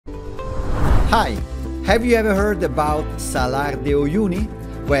Hi! Have you ever heard about Salar de Uyuni?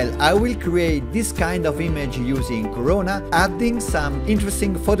 Well, I will create this kind of image using Corona, adding some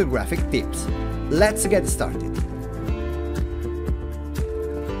interesting photographic tips. Let's get started.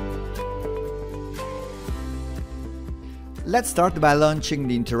 Let's start by launching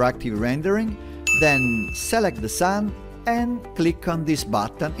the interactive rendering, then select the sun and click on this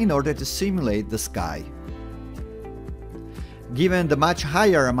button in order to simulate the sky. Given the much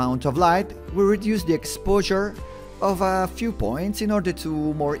higher amount of light, we reduce the exposure of a few points in order to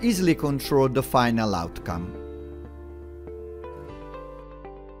more easily control the final outcome.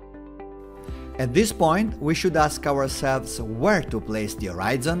 At this point, we should ask ourselves where to place the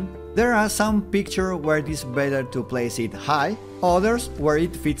horizon. There are some pictures where it is better to place it high, others where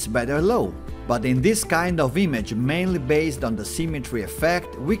it fits better low. But in this kind of image, mainly based on the symmetry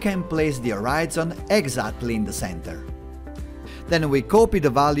effect, we can place the horizon exactly in the center. Then we copy the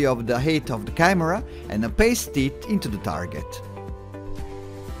value of the height of the camera and paste it into the target.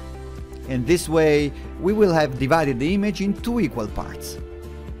 In this way, we will have divided the image in two equal parts.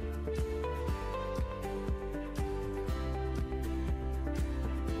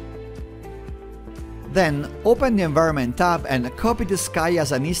 Then open the Environment tab and copy the sky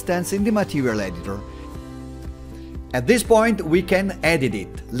as an instance in the Material Editor. At this point, we can edit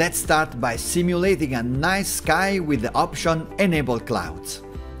it. Let's start by simulating a nice sky with the option Enable Clouds.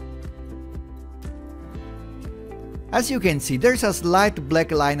 As you can see, there's a slight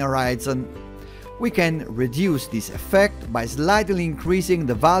black line horizon. We can reduce this effect by slightly increasing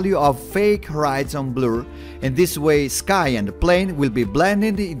the value of fake horizon blur. In this way, sky and the plane will be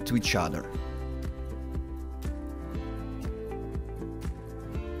blended into each other.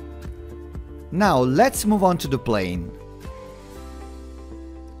 Now let's move on to the plane.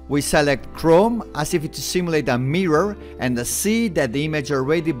 We select Chrome as if to simulate a mirror and see that the image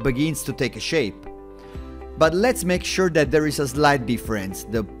already begins to take a shape. But let's make sure that there is a slight difference.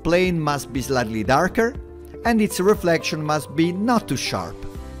 The plane must be slightly darker and its reflection must be not too sharp.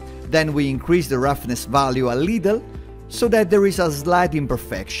 Then we increase the roughness value a little so that there is a slight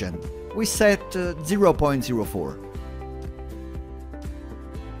imperfection. We set 0.04.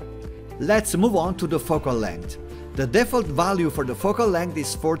 Let's move on to the focal length. The default value for the focal length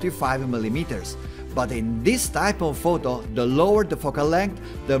is 45 mm, but in this type of photo, the lower the focal length,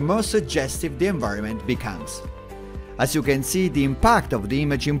 the more suggestive the environment becomes. As you can see, the impact of the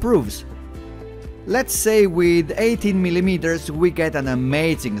image improves. Let's say with 18 mm we get an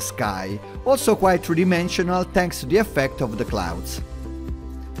amazing sky, also quite three-dimensional thanks to the effect of the clouds.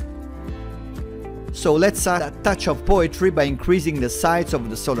 So let's add a touch of poetry by increasing the size of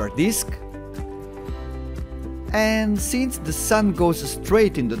the solar disk. And since the sun goes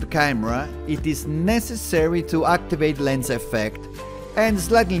straight into the camera, it is necessary to activate lens effect and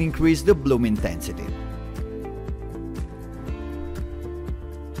slightly increase the bloom intensity.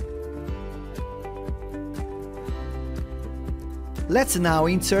 Let's now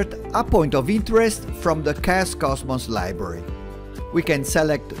insert a point of interest from the Chaos Cosmos library. We can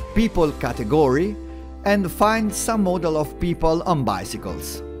select People category and find some model of people on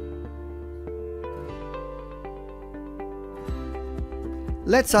bicycles.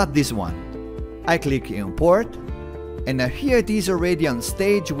 Let's add this one. I click Import, and here it is already on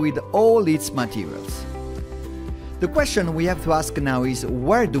stage with all its materials. The question we have to ask now is,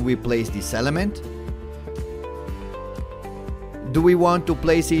 where do we place this element? Do we want to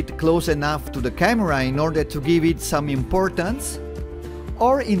place it close enough to the camera in order to give it some importance?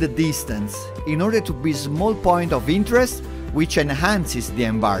 Or in the distance, in order to be a small point of interest which enhances the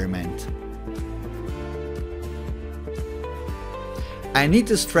environment? I need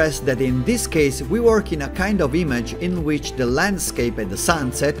to stress that in this case we work in a kind of image in which the landscape and the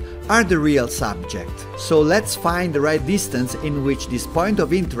sunset are the real subject. So let's find the right distance in which this point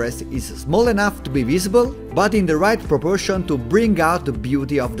of interest is small enough to be visible, but in the right proportion to bring out the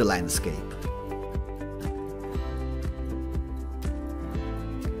beauty of the landscape.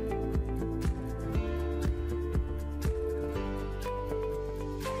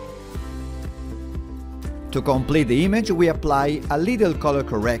 To complete the image, we apply a little color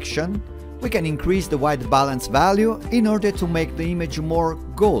correction. We can increase the white balance value in order to make the image more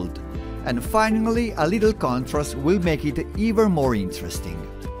gold. And finally, a little contrast will make it even more interesting.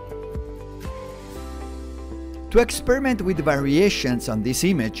 To experiment with variations on this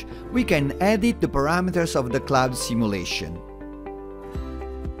image, we can edit the parameters of the cloud simulation.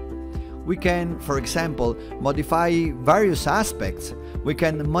 We can, for example, modify various aspects. We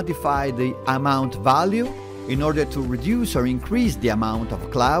can modify the amount value in order to reduce or increase the amount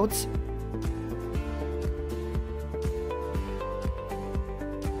of clouds.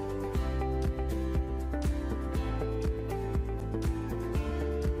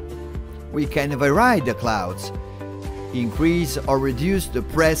 we can vary the clouds, increase or reduce the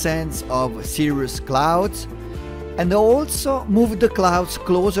presence of cirrus clouds, and also move the clouds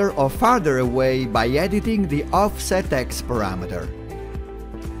closer or farther away by editing the offset X parameter.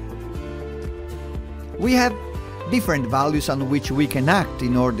 We have different values on which we can act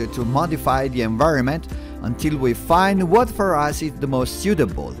in order to modify the environment until we find what for us is the most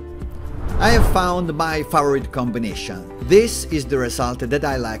suitable. I have found my favorite combination. This is the result that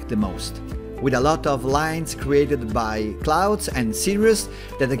I like the most, with a lot of lines created by clouds and cirrus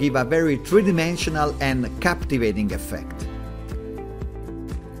that give a very three-dimensional and captivating effect.